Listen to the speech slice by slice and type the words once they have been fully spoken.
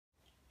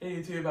Hey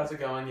YouTube, how's it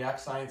going? Yak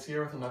Science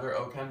here with another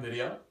OChem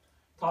video.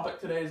 Topic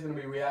today is going to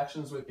be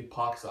reactions with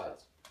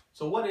epoxides.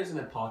 So what is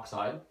an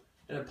epoxide?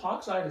 An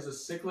epoxide is a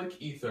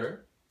cyclic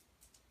ether,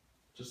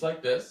 just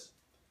like this,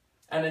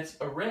 and it's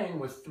a ring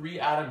with 3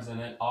 atoms in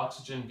it,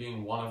 oxygen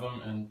being one of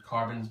them and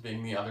carbons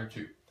being the other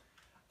 2.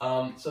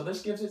 So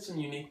this gives it some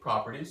unique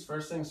properties.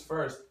 First things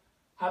first,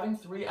 having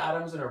 3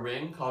 atoms in a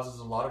ring causes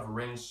a lot of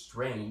ring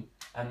strain,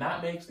 and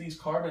that makes these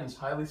carbons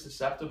highly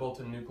susceptible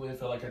to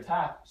nucleophilic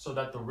attack so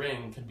that the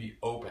ring can be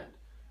opened.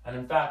 And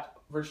in fact,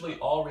 virtually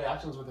all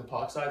reactions with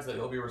epoxides that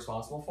you'll be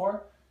responsible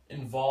for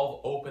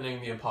involve opening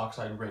the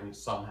epoxide ring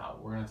somehow.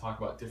 We're going to talk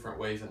about different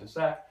ways in a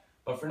sec,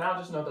 but for now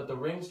just know that the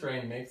ring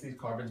strain makes these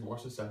carbons more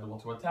susceptible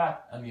to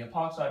attack and the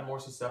epoxide more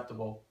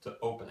susceptible to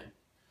opening.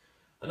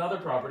 Another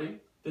property,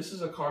 this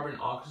is a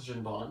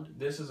carbon-oxygen bond,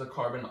 this is a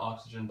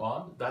carbon-oxygen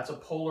bond, that's a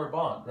polar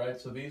bond, right?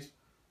 So these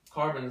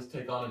carbons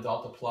take on a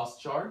delta plus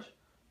charge,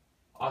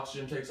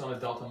 oxygen takes on a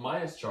delta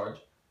minus charge.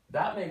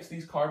 That makes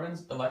these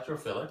carbons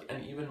electrophilic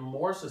and even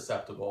more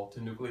susceptible to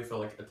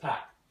nucleophilic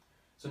attack.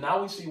 So now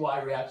we see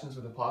why reactions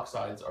with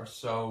epoxides are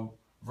so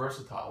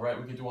versatile, right?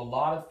 We can do a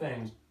lot of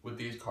things with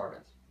these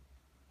carbons.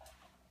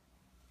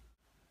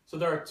 So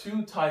there are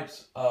 2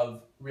 types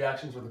of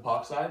reactions with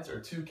epoxides, or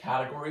 2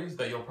 categories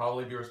that you'll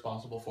probably be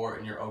responsible for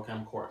in your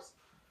OChem course.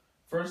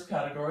 First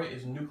category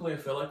is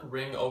nucleophilic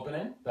ring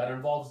opening. That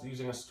involves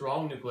using a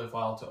strong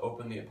nucleophile to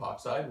open the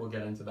epoxide. We'll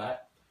get into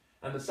that.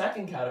 And the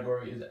second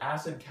category is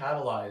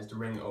acid-catalyzed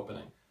ring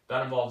opening.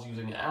 That involves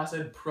using an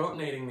acid,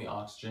 protonating the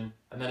oxygen,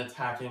 and then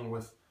attacking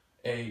with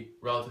a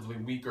relatively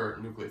weaker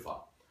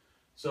nucleophile.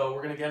 So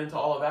we're going to get into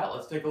all of that.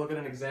 Let's take a look at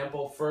an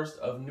example first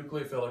of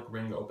nucleophilic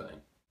ring opening.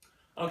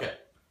 Okay,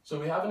 so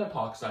we have an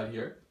epoxide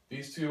here.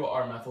 These 2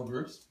 are methyl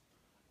groups.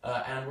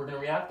 And we're going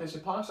to react this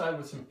epoxide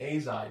with some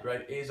azide,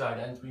 right?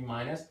 Azide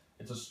N3-.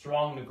 It's a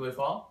strong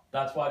nucleophile.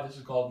 That's why this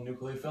is called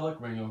nucleophilic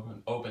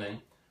ring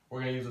opening. We're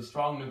going to use a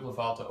strong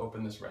nucleophile to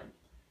open this ring.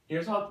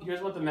 Here's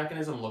what the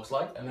mechanism looks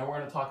like, and then we're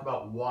going to talk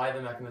about why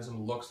the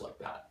mechanism looks like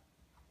that.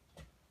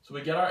 So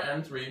we get our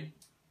N3,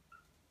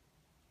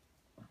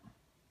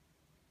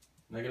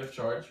 negative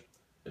charge.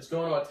 It's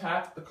going to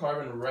attack the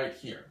carbon right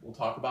here. We'll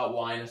talk about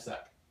why in a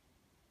sec.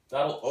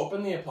 That'll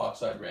open the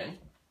epoxide ring.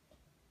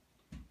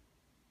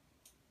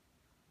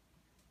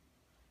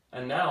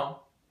 And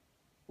now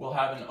we'll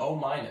have an O-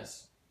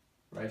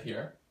 right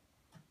here.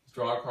 Let's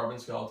draw our carbon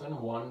skeleton,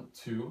 1,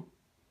 2,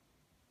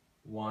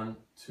 1,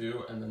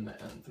 2, and then the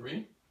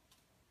N3.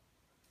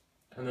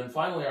 And then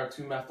finally our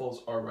 2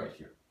 methyls are right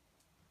here.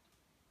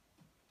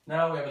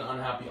 Now we have an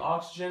unhappy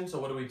oxygen, so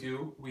what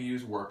do? We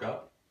use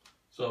workup.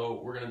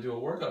 So we're going to do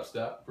a workup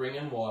step, bring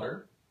in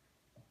water,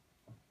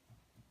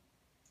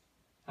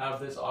 have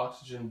this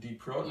oxygen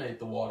deprotonate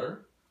the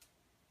water,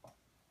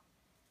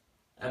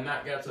 and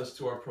that gets us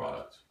to our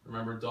product.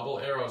 Remember, double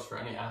arrows for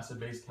any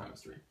acid-base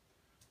chemistry.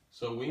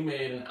 So we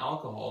made an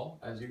alcohol,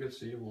 as you can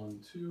see, 1,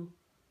 2,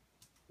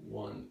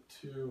 1,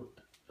 2,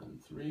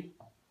 and 3,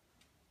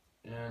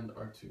 and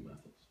our 2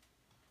 methyls.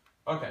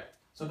 Okay,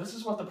 so this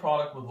is what the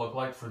product would look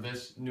like for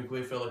this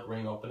nucleophilic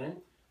ring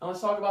opening. And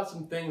let's talk about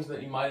some things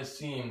that you might have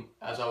seen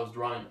as I was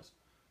drawing this.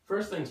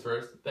 First things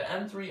first, the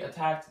N3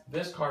 attacked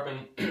this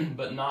carbon,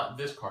 but not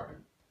this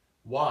carbon.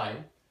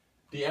 Why?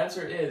 The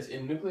answer is,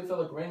 in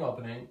nucleophilic ring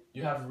opening,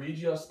 you have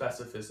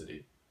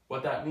regiospecificity.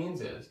 What that means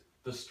is,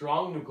 the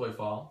strong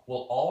nucleophile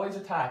will always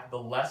attack the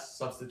less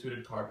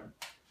substituted carbon.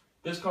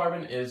 This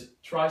carbon is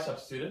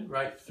tri-substituted,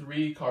 right?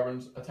 3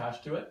 carbons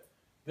attached to it.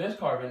 This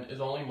carbon is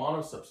only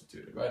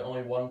mono-substituted, right?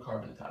 Only 1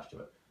 carbon attached to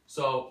it.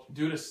 So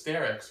due to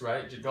sterics,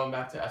 right? Going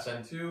back to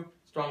SN2,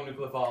 strong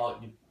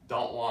nucleophile, you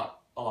don't want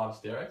a lot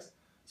of sterics.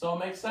 So it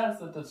makes sense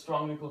that the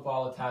strong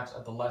nucleophile attacks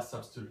at the less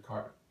substituted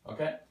carbon,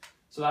 okay?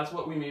 So that's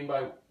what we mean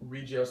by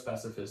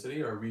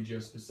regiospecificity or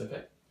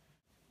regiospecific.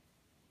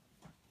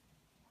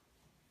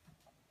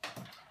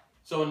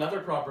 So another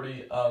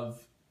property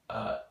of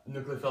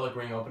nucleophilic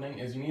ring opening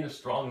is you need a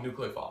strong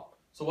nucleophile.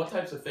 So what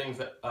types of things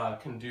that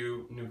can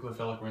do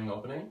nucleophilic ring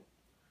opening?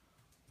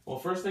 Well,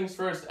 first things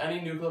first, any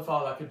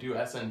nucleophile that could do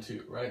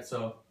SN2, right?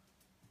 So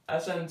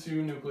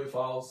SN2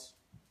 nucleophiles,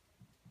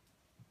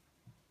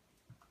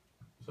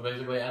 so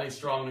basically any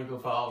strong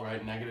nucleophile,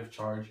 right, negative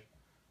charge.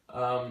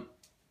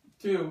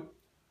 2,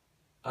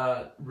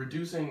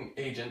 reducing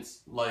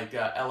agents like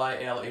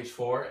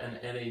LiAlH4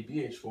 and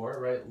NaBH4,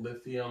 right,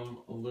 lithium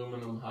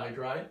aluminum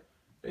hydride.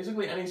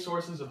 Basically any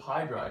sources of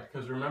hydride,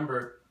 because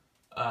remember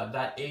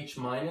that H-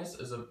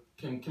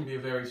 can be a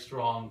very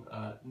strong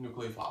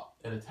nucleophile.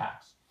 It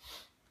attacks.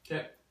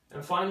 Okay,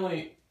 and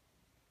finally,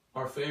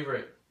 our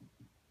favorite,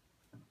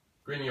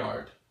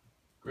 Grignard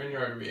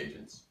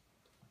reagents,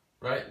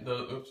 right?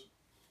 Those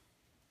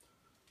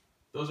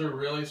are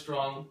really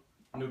strong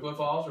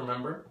nucleophiles,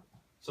 remember?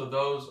 So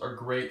those are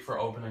great for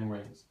opening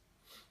rings,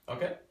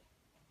 okay?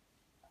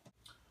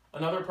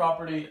 Another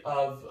property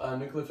of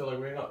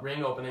nucleophilic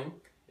ring opening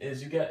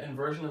is you get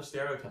inversion of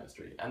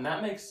stereochemistry, and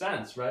that makes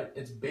sense, right?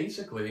 It's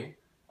basically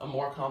a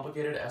more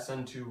complicated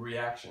SN2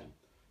 reaction.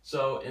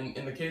 So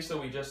in the case that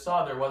we just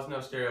saw, there was no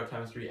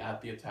stereochemistry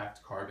at the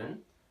attacked carbon,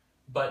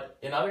 But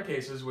in other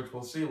cases, which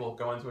we'll see, we'll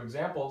go into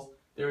examples,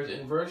 there is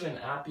inversion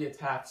at the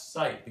attacked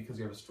site because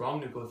you have a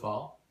strong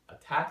nucleophile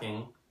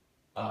attacking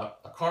a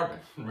carbon,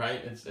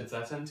 right? It's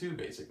SN2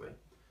 basically.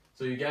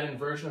 So you get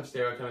inversion of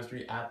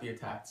stereochemistry at the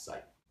attacked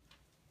site.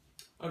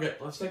 Okay,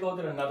 let's take a look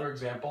at another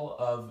example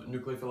of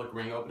nucleophilic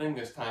ring opening,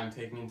 this time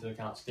taking into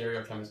account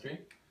stereochemistry.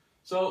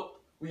 So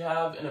we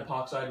have an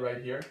epoxide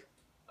right here,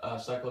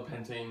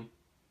 cyclopentane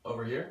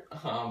over here,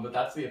 but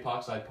that's the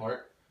epoxide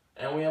part.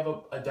 And we have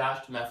a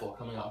dashed methyl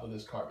coming off of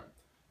this carbon.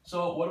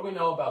 So what do we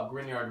know about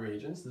Grignard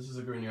reagents? This is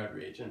a Grignard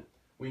reagent.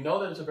 We know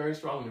that it's a very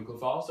strong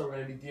nucleophile, so we're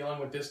going to be dealing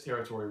with this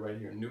territory right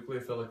here,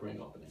 nucleophilic ring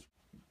opening.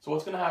 So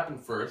what's going to happen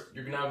first,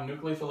 you're going to have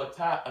nucleophilic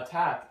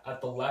attack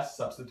at the less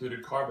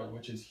substituted carbon,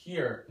 which is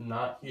here,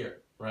 not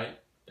here, right?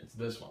 It's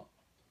this one.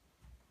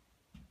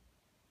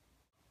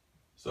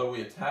 So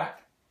we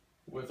attack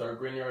with our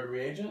Grignard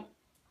reagent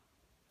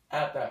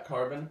at that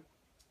carbon,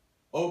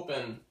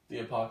 open the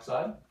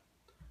epoxide,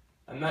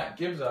 and that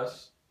gives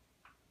us,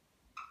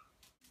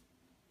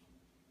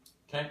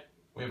 okay,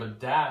 we have a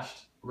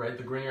dashed, right?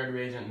 The Grignard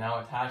reagent now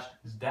attached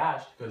is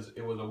dashed because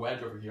it was a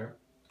wedge over here.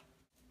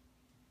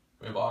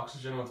 We have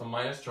oxygen with a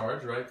minus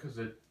charge, right, because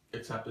it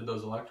accepted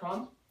those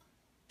electrons.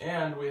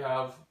 And we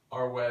have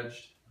our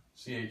wedged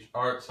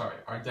our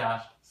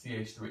dashed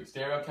CH3.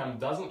 Stereochem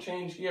doesn't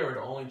change here, it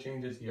only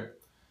changes here.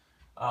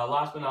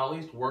 Last but not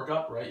least,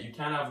 workup, right? You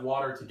can't have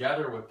water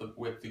together with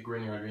the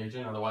Grignard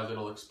reagent, otherwise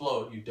it'll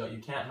explode. You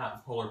can't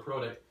have polar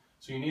protic,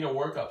 so you need a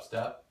workup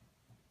step.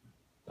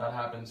 That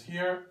happens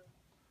here.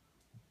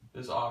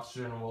 This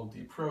oxygen will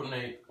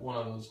deprotonate one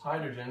of those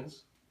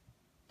hydrogens,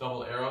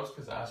 double arrows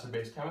because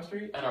acid-base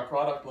chemistry, and our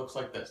product looks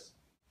like this.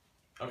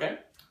 Okay,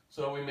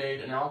 so we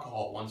made an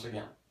alcohol once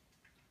again.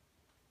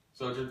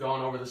 So just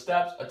going over the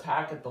steps,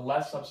 attack at the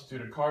less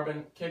substituted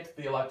carbon, kick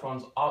the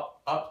electrons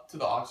up to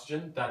the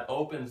oxygen, that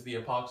opens the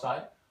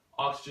epoxide.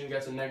 Oxygen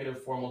gets a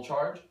negative formal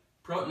charge,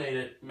 protonate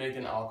it, make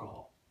an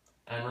alcohol.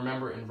 And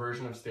remember,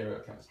 inversion of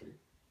stereochemistry.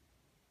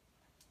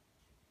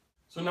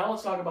 So now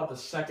let's talk about the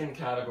second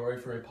category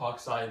for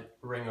epoxide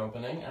ring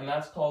opening, and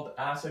that's called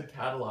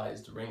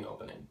acid-catalyzed ring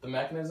opening. The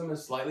mechanism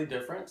is slightly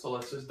different, so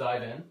let's just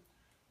dive in.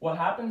 What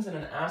happens in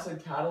an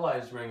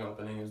acid-catalyzed ring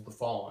opening is the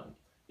following.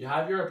 You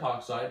have your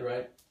epoxide,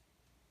 right?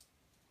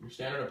 Your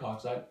standard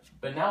epoxide,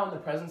 but now in the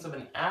presence of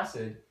an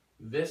acid,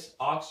 this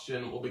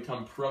oxygen will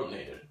become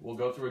protonated. We'll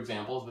go through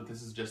examples, but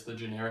this is just the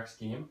generic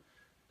scheme.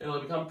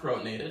 It'll become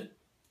protonated,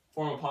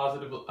 form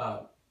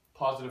a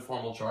positive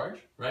formal charge,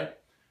 right?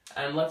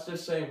 And let's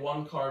just say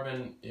one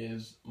carbon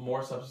is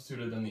more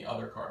substituted than the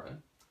other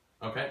carbon,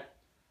 okay?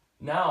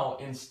 Now,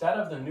 instead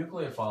of the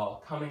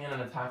nucleophile coming in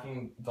and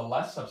attacking the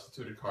less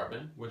substituted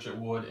carbon, which it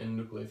would in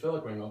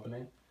nucleophilic ring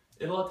opening,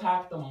 it'll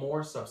attack the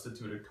more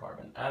substituted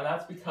carbon, and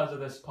that's because of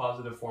this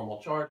positive formal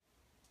charge.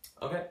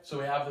 Okay, so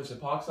we have this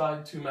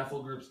epoxide, two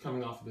methyl groups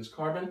coming off of this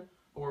carbon,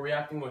 but we're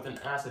reacting with an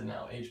acid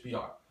now,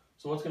 HBr.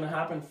 So what's going to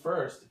happen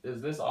first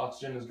is this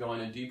oxygen is going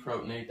to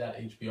deprotonate that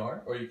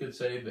HBr, or you could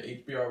say the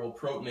HBr will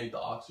protonate the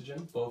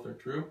oxygen, both are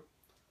true.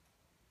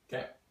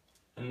 Okay,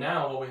 and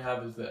now what we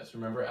have is this.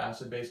 Remember,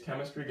 acid-base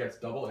chemistry gets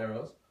double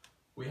arrows.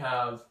 We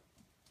have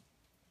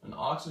an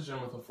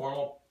oxygen with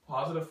a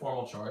positive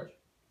formal charge.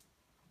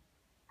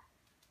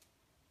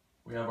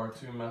 We have our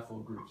two methyl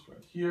groups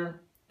right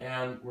here,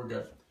 and we're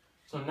good.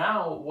 So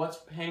now what's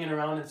hanging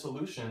around in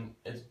solution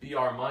is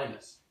Br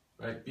minus,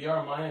 right?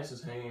 Br minus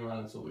is hanging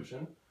around in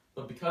solution,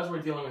 but because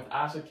we're dealing with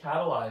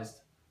acid-catalyzed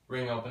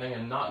ring opening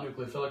and not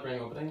nucleophilic ring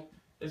opening,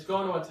 it's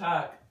going to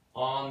attack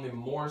on the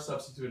more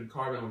substituted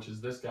carbon, which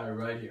is this guy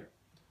right here.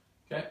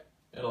 Okay,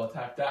 it'll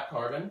attack that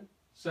carbon,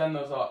 send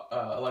those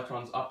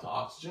electrons up to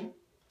oxygen,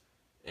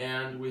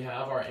 and we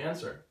have our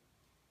answer.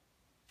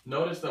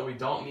 Notice that we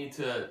don't need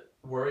to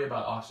worry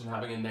about oxygen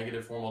having a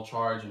negative formal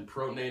charge and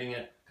protonating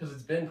it, because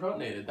it's been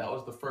protonated. That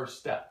was the first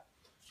step.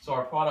 So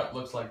our product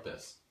looks like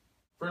this.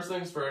 First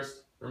things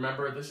first,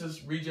 remember this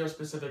is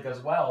regio-specific as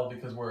well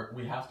because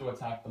we have to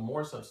attack the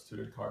more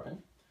substituted carbon.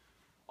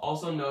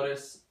 Also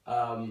notice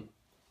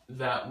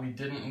that we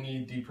didn't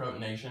need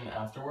deprotonation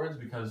afterwards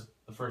because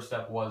the first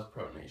step was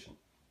protonation.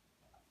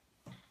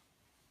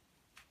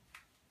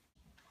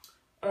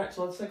 Alright,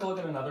 so let's take a look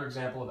at another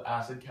example of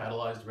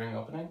acid-catalyzed ring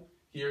opening.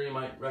 Here you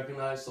might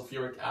recognize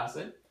sulfuric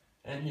acid,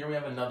 and here we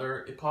have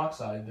another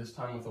epoxide, this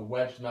time with a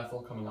wedged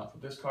methyl coming off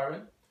of this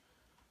carbon.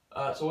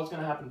 So what's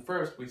going to happen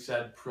first? We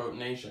said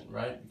protonation,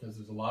 right? Because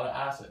there's a lot of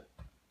acid.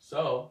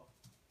 So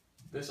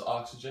this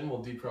oxygen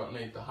will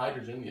deprotonate the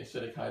hydrogen, the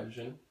acidic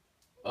hydrogen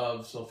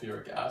of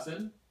sulfuric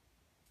acid.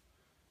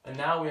 And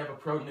now we have a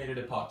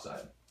protonated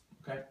epoxide,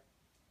 okay?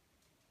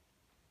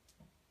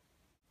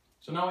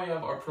 So now we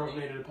have our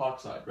protonated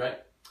epoxide, right?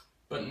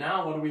 But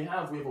now what do we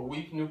have? We have a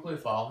weak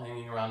nucleophile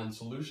hanging around in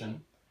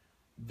solution.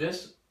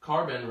 This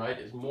carbon, right,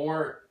 is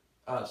more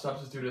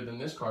substituted than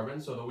this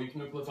carbon, so the weak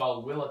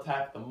nucleophile will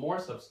attack the more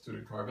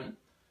substituted carbon.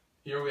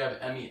 Here we have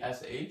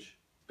MESH,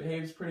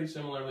 behaves pretty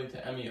similarly to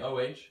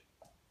MEOH.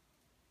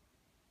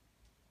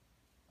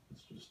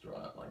 let's just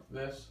draw it like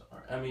this,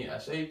 our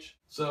MESH.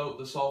 So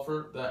the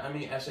sulfur, the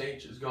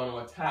MESH, is going to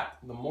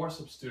attack the more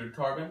substituted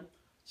carbon,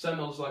 send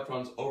those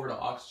electrons over to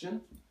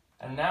oxygen,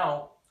 and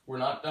now we're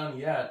not done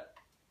yet.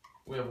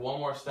 We have one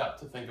more step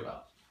to think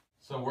about.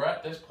 So we're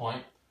at this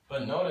point,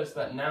 but notice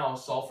that now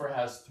sulfur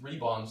has 3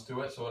 bonds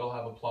to it, so it'll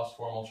have a plus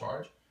formal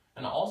charge.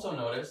 And also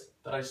notice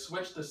that I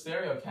switched the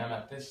stereochem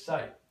at this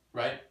site,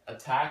 right?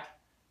 Attack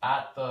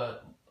at the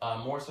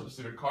more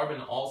substituted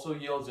carbon also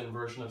yields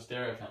inversion of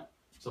stereochem.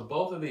 So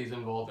both of these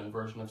involve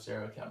inversion of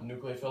stereochem,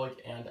 nucleophilic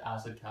and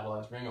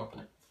acid-catalyzed ring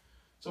opening.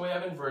 So we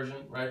have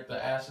inversion, right?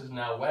 The S is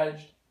now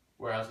wedged,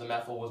 whereas the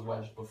methyl was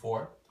wedged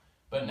before.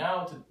 But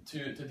now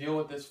to deal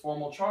with this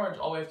formal charge,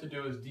 all we have to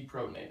do is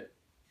deprotonate it.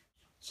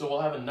 So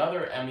we'll have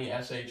another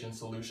MESH in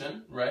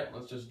solution, right?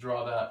 Let's just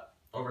draw that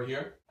over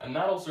here. And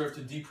that'll serve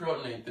to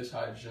deprotonate this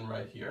hydrogen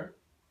right here.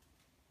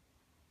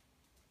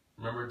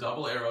 Remember,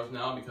 double arrows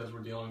now because we're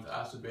dealing with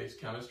acid-base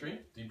chemistry,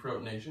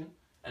 deprotonation.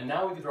 And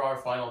now we can draw our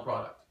final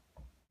product.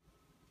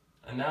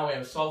 And now we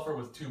have sulfur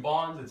with 2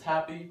 bonds. It's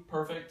happy,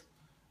 perfect,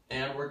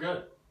 and we're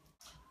good.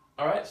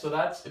 Alright, so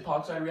that's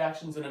epoxide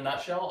reactions in a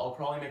nutshell. I'll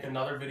probably make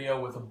another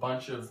video with a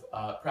bunch of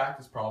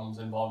practice problems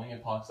involving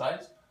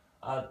epoxides.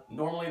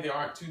 Normally they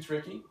aren't too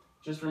tricky.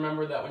 Just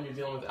remember that when you're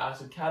dealing with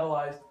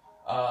acid-catalyzed,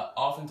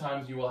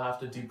 oftentimes you will have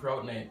to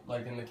deprotonate,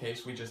 like in the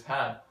case we just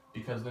had,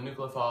 because the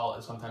nucleophile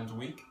is sometimes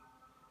weak.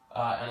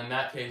 And in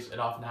that case, it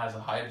often has a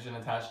hydrogen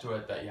attached to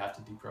it that you have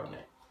to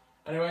deprotonate.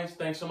 Anyways,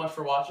 thanks so much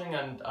for watching,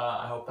 and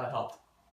I hope that helped.